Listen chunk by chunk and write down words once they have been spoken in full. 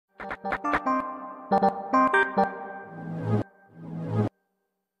Okay,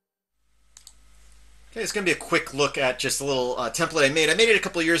 it's going to be a quick look at just a little template I made. I made it a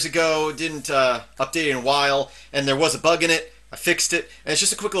couple of years ago, didn't update it in a while, and there was a bug in it. I fixed it, and it's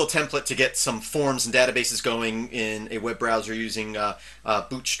just a quick little template to get some forms and databases going in a web browser using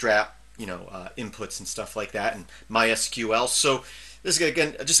Bootstrap, inputs and stuff like that, and MySQL. So this is,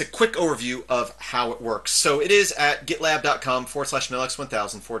 again, just a quick overview of how it works. So it is at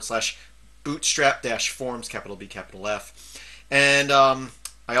gitlab.com/MLX1000 / bootstrap-forms, capital B, capital F. And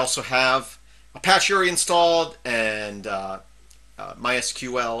I also have Apache already installed, and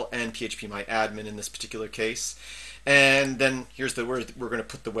MySQL and PHP-MyAdmin in this particular case. And then here's where we're going to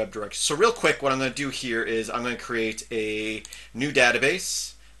put the web directory. So real quick, what I'm going to do here is I'm going to create a new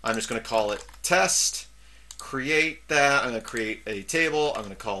database. I'm just going to call it test. Create that. I'm going to create a table. I'm going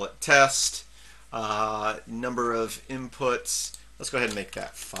to call it test. Number of inputs. Let's go ahead and make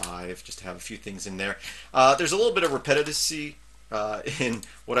that 5, just to have a few things in there. There's a little bit of repetitivity in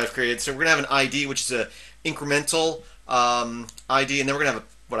what I've created. So we're going to have an ID, which is an incremental ID, and then we're going to have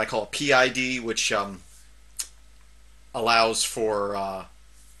what I call a PID, which allows for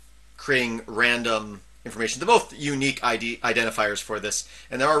creating random information. They're both unique ID identifiers for this,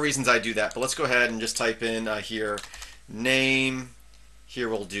 and there are reasons I do that. But let's go ahead and just type in here name. Here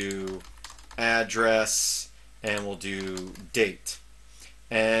we'll do address, and we'll do date.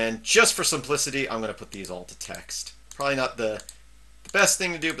 And just for simplicity, I'm going to put these all to text. Probably not the best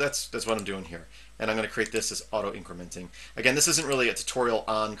thing to do, but that's what I'm doing here. And I'm going to create this as auto-incrementing. Again, this isn't really a tutorial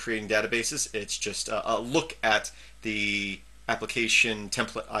on creating databases. It's just a look at the application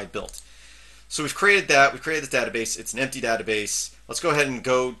template I built. So we've created that. We've created this database. It's an empty database. Let's go ahead and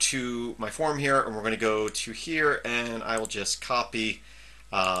go to my form here, and we're going to go to here, and I will just copy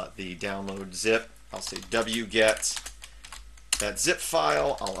the download zip. I'll say wget that zip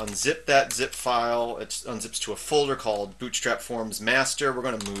file. I'll unzip that zip file. It unzips to a folder called Bootstrap Forms Master. We're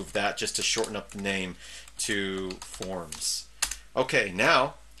going to move that just to shorten up the name to Forms. Okay,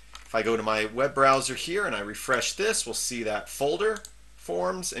 now if I go to my web browser here and I refresh this, we'll see that folder,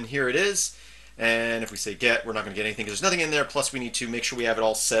 Forms, and here it is. And if we say get, we're not going to get anything because there's nothing in there. Plus, we need to make sure we have it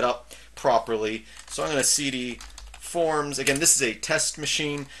all set up properly. So I'm going to cd forms. Again, this is a test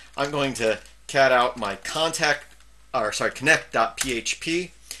machine. I'm going to cat out my connect.php,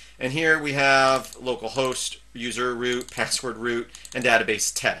 and here we have localhost, user root, password root, and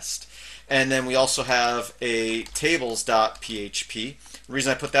database test. And then we also have a tables.php. The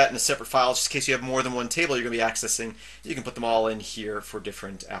reason I put that in a separate file is just in case you have more than one table you're going to be accessing. You can put them all in here for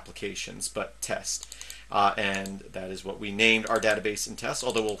different applications, but test. And that is what we named our database in test,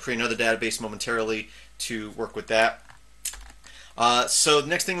 although we'll create another database momentarily to work with that. So the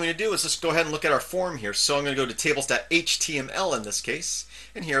next thing we need to do is just go ahead and look at our form here. So I'm going to go to tables.html in this case,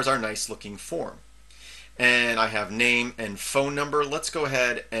 and here's our nice looking form. And I have name and phone number. Let's go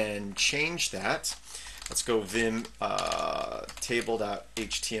ahead and change that. Let's go vim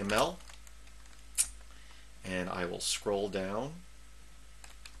table.html, and I will scroll down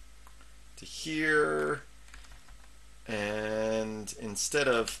to here, and instead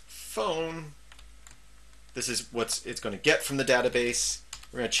of phone, this is what it's going to get from the database.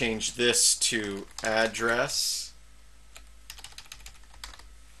 We're going to change this to address.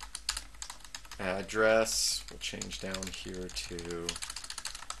 Address. We'll change down here to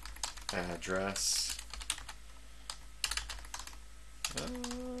address.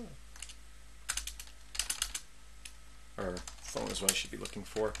 Or phone is what I should be looking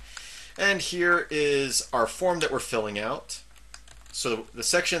for. And here is our form that we're filling out. So the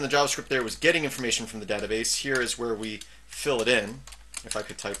section in the JavaScript there was getting information from the database. Here is where we fill it in. If I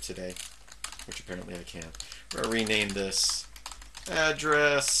could type today, which apparently I can't. We're going to rename this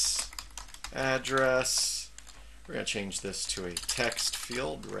address. We're going to change this to a text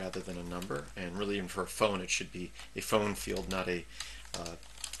field rather than a number. And really, even for a phone, it should be a phone field, not a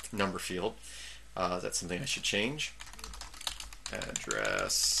number field. That's something I should change.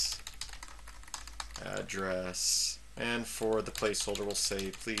 Address. And for the placeholder, we'll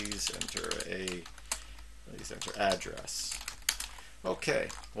say please enter address. Okay,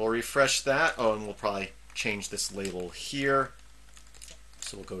 we'll refresh that. Oh, and we'll probably change this label here.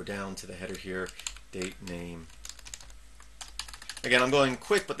 So we'll go down to the header here, date, name. Again, I'm going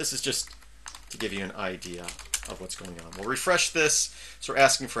quick, but this is just to give you an idea of what's going on. We'll refresh this. So we're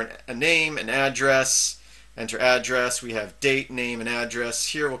asking for a name, an address. Enter address. We have date, name, and address.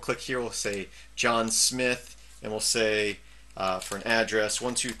 Here, we'll click here. We'll say John Smith, and we'll say for an address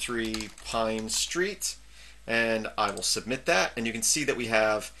 123 Pine Street. and I will submit that. And you can see that we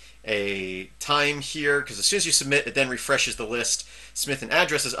have a time here because as soon as you submit, it then refreshes the list. Smith and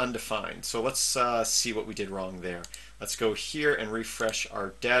address is undefined. So let's see what we did wrong there. Let's go here and refresh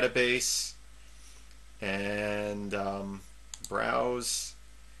our database and browse.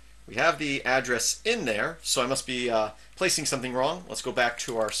 We have the address in there, so I must be placing something wrong. Let's go back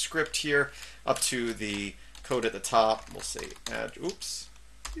to our script here, up to the code at the top. We'll say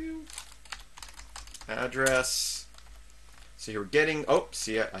address. So you're getting, oh,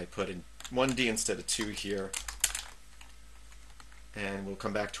 see, I put in 1D instead of 2 here. And we'll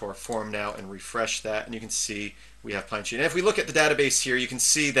come back to our form now and refresh that, and you can see we have Pine Tree. And if we look at the database here, you can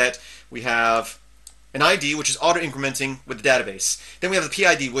see that we have an ID, which is auto-incrementing with the database. Then we have the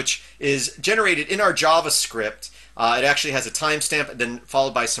PID, which is generated in our JavaScript. It actually has a timestamp, then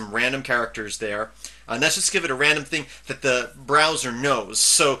followed by some random characters there. And that's just to give it a random thing that the browser knows.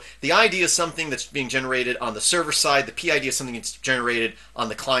 So the ID is something that's being generated on the server side. The PID is something that's generated on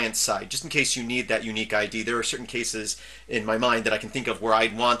the client side, just in case you need that unique ID. There are certain cases in my mind that I can think of where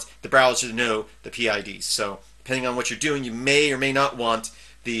I'd want the browser to know the PIDs. So depending on what you're doing, you may or may not want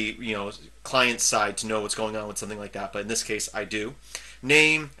the client side to know what's going on with something like that. But in this case, I do.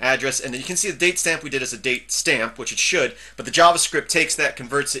 Name, address, and then you can see the date stamp we did as a date stamp, which it should, but the JavaScript takes that,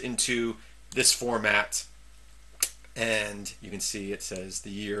 converts it into this format, and you can see it says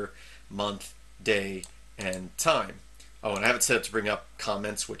the year, month, day, and time. Oh, and I have it set up to bring up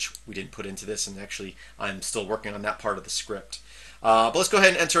comments, which we didn't put into this, and actually I'm still working on that part of the script. But let's go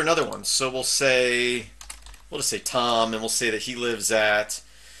ahead and enter another one. So we'll just say Tom, and we'll say that he lives at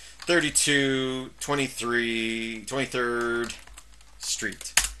 23rd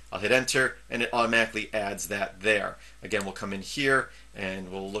Street. I'll hit enter, and it automatically adds that there. Again, we'll come in here,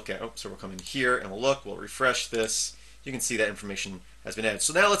 and we'll look at, so we'll come in here, and we'll refresh this. You can see that information has been added.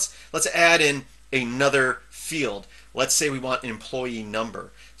 So now let's add in another field. Let's say we want an employee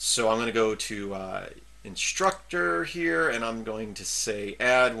number. So I'm going to go to instructor here, and I'm going to say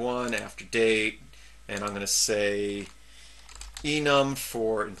add one after date, and I'm going to say enum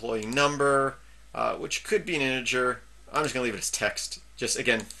for employee number, which could be an integer. I'm just going to leave it as text, just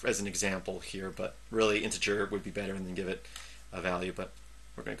again as an example here, but really integer would be better and then give it a value. But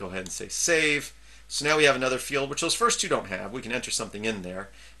we're going to go ahead and say save. So now we have another field, which those first two don't have. We can enter something in there.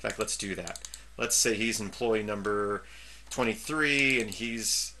 In fact, let's do that. Let's say he's employee number 23 and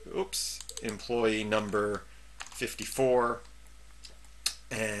he's, employee number 54.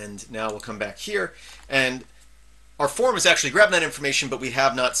 And now we'll come back here, and our form is actually grabbing that information, but we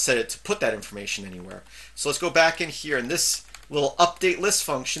have not set it to put that information anywhere. So let's go back in here, and this little update list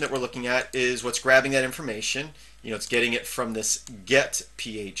function that we're looking at is what's grabbing that information. It's getting it from this get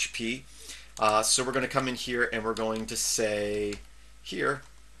PHP. So we're going to come in here, and we're going to say here,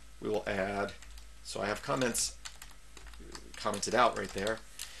 we will add, so I have commented out right there,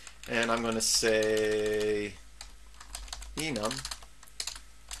 and I'm going to say enum,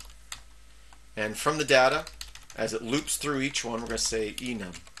 and from the data, as it loops through each one, we're going to say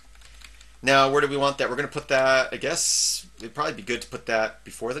enum. Now, where do we want that? We're going to put that, I guess, it'd probably be good to put that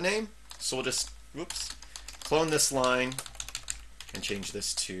before the name. So we'll just, clone this line and change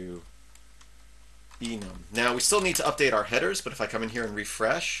this to enum. Now, we still need to update our headers, but if I come in here and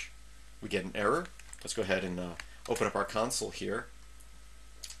refresh, we get an error. Let's go ahead and open up our console here.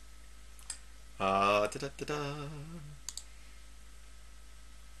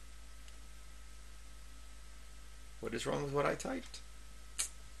 What is wrong with what I typed?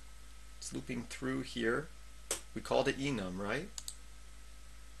 It's looping through here. We called it enum, right?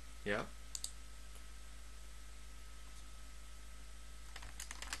 Yeah.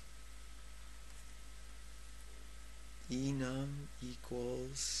 Enum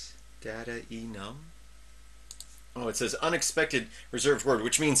equals data enum. Oh, it says unexpected reserved word,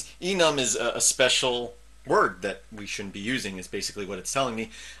 which means enum is a special word that we shouldn't be using, is basically what it's telling me.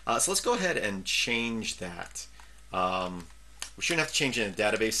 So let's go ahead and change that. We shouldn't have to change it in the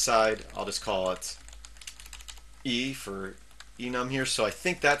database side. I'll just call it E for enum here. So I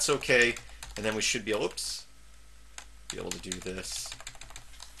think that's okay. And then we should be able, be able to do this.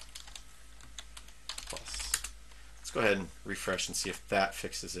 Plus. Let's go ahead and refresh and see if that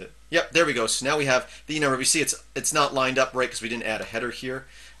fixes it. Yep, there we go. So now we have the number. We see it's not lined up right because we didn't add a header here.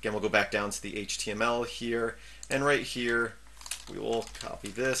 Again, we'll go back down to the HTML here. And right here, we will copy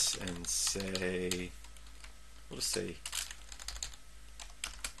this and say, we'll just say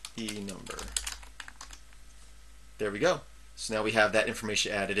number. There we go. So now we have that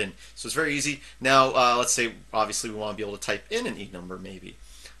information added in. So it's very easy. Now let's say obviously we want to be able to type in an number maybe.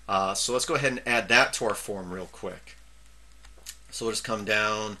 So let's go ahead and add that to our form real quick. So we'll just come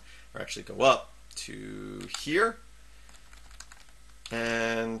down, or actually go up, to here.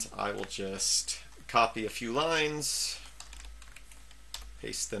 And I will just copy a few lines,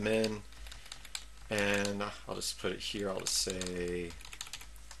 paste them in, and I'll just put it here. I'll just say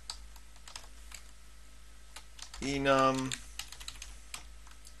enum,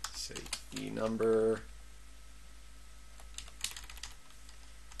 say enumber,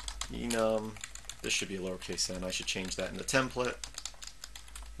 enum. This should be a lowercase n. I should change that in the template.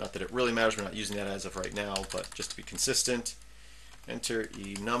 Not that it really matters. We're not using that as of right now, but just to be consistent. Enter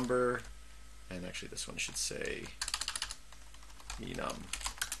enumber, and actually this one should say enum.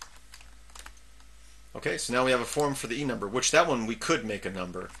 Okay, so now we have a form for the enumber, which that one we could make a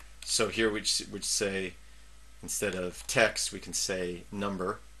number. So here we would say, instead of text, we can say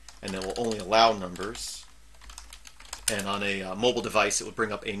number, and it will only allow numbers. And on a mobile device, it will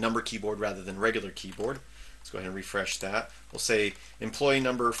bring up a number keyboard rather than regular keyboard. Let's go ahead and refresh that. We'll say employee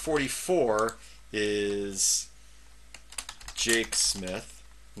number 44 is Jake Smith,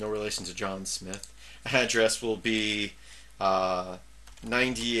 no relation to John Smith. Address will be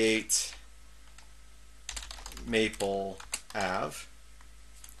 98 Maple Ave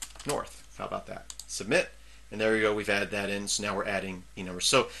North. How about that? Submit, and there we go. We've added that in, so now we're adding eNumbers.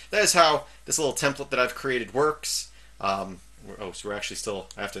 So that is how this little template that I've created works. So we're actually still,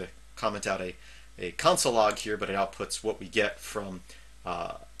 I have to comment out a console log here, but it outputs what we get from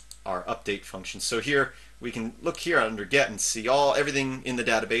our update function. So here we can look here under get and see everything in the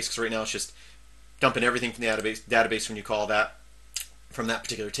database, because right now it's just dumping everything from the database when you call that, from that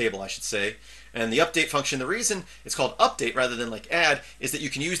particular table, I should say. And the update function, the reason it's called update rather than like add is that you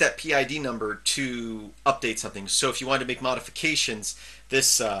can use that PID number to update something. So if you wanted to make modifications,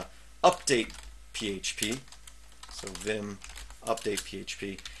 this update PHP, so vim update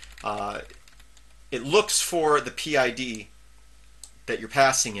PHP, it looks for the PID that you're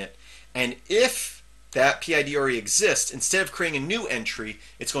passing it, and if that PID already exists, instead of creating a new entry,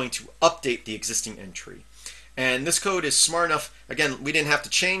 it's going to update the existing entry. And this code is smart enough. Again, we didn't have to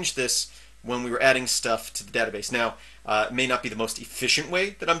change this when we were adding stuff to the database. Now, it may not be the most efficient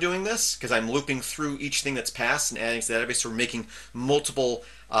way that I'm doing this, because I'm looping through each thing that's passed and adding to the database, so we're making multiple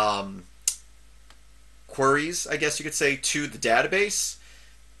queries, I guess you could say, to the database,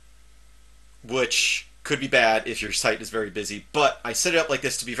 which could be bad if your site is very busy. But I set it up like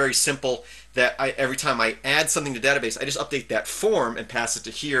this to be very simple, that every time I add something to the database, I just update that form and pass it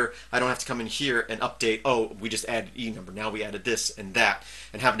to here. I don't have to come in here and update, oh, we just added eNumber, now we added this and that,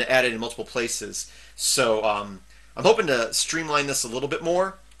 and having to add it in multiple places. So I'm hoping to streamline this a little bit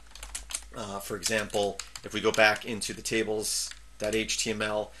more. For example, if we go back into the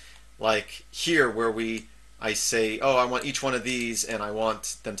tables.html, like here where I say, oh, I want each one of these and I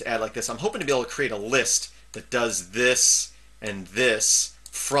want them to add like this. I'm hoping to be able to create a list that does this and this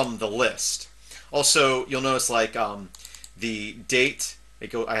from the list. Also, you'll notice like the date,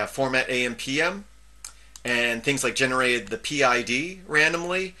 I have format AM PM, and things like generated the PID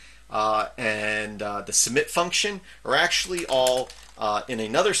randomly, and the submit function are actually all in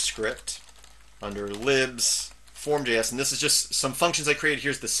another script under libs form.js, and this is just some functions I created.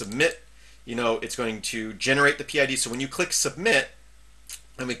 Here's the submit. It's going to generate the PID. So when you click submit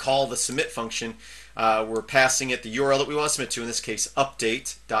and we call the submit function, we're passing it the URL that we want to submit to, in this case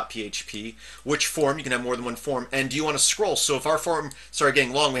update.php, which form, you can have more than one form, and do you want to scroll? So if our form started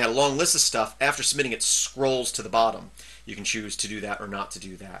getting long, we had a long list of stuff, after submitting it scrolls to the bottom. You can choose to do that or not to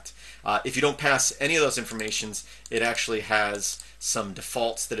do that. If you don't pass any of those informations, it actually has some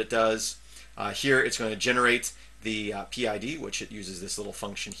defaults that it does. Here it's going to generate the PID, which it uses this little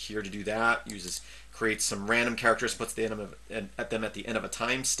function here to do that. Creates some random characters, puts them at the end of a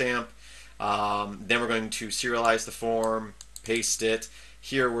timestamp. Then we're going to serialize the form, paste it.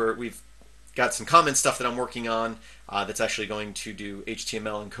 Here we've got some comment stuff that I'm working on that's actually going to do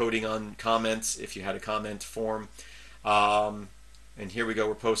HTML encoding on comments if you had a comment form. And here we go,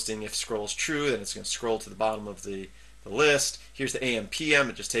 we're posting if scroll is true, then it's going to scroll to the bottom of the list. Here's the AM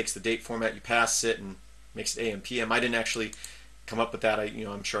PM, it just takes the date format, you pass it, and makes it AM PM. I didn't actually come up with that.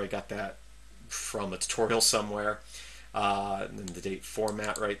 I'm sure I got that from a tutorial somewhere. And then the date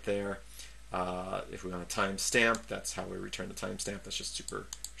format right there. If we want a timestamp, that's how we return the timestamp. That's just a super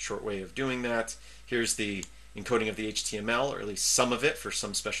short way of doing that. Here's the encoding of the HTML, or at least some of it for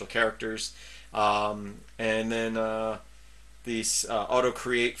some special characters. And then this auto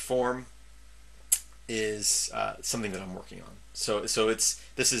create form is something that I'm working on. So this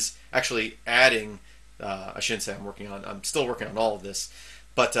is actually adding. I shouldn't say I'm working on. I'm still working on all of this,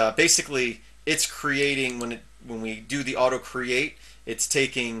 but basically, it's creating when we do the auto create. It's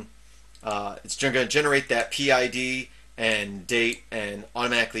taking. It's going to generate that PID and date and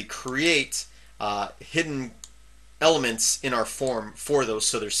automatically create hidden elements in our form for those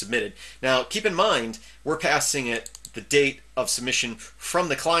so they're submitted. Now, keep in mind, we're passing it the date of submission from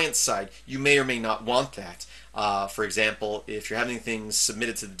the client side. You may or may not want that. For example, if you're having things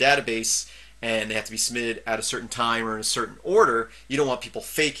submitted to the database and they have to be submitted at a certain time or in a certain order, you don't want people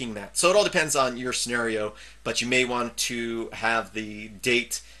faking that. So it all depends on your scenario, but you may want to have the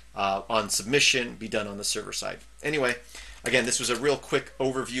date on submission be done on the server side. Anyway, again, this was a real quick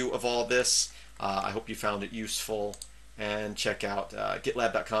overview of all this. I hope you found it useful, and check out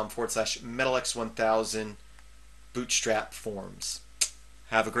gitlab.com/metalx1000 bootstrap forms.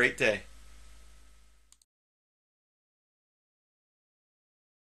 Have a great day.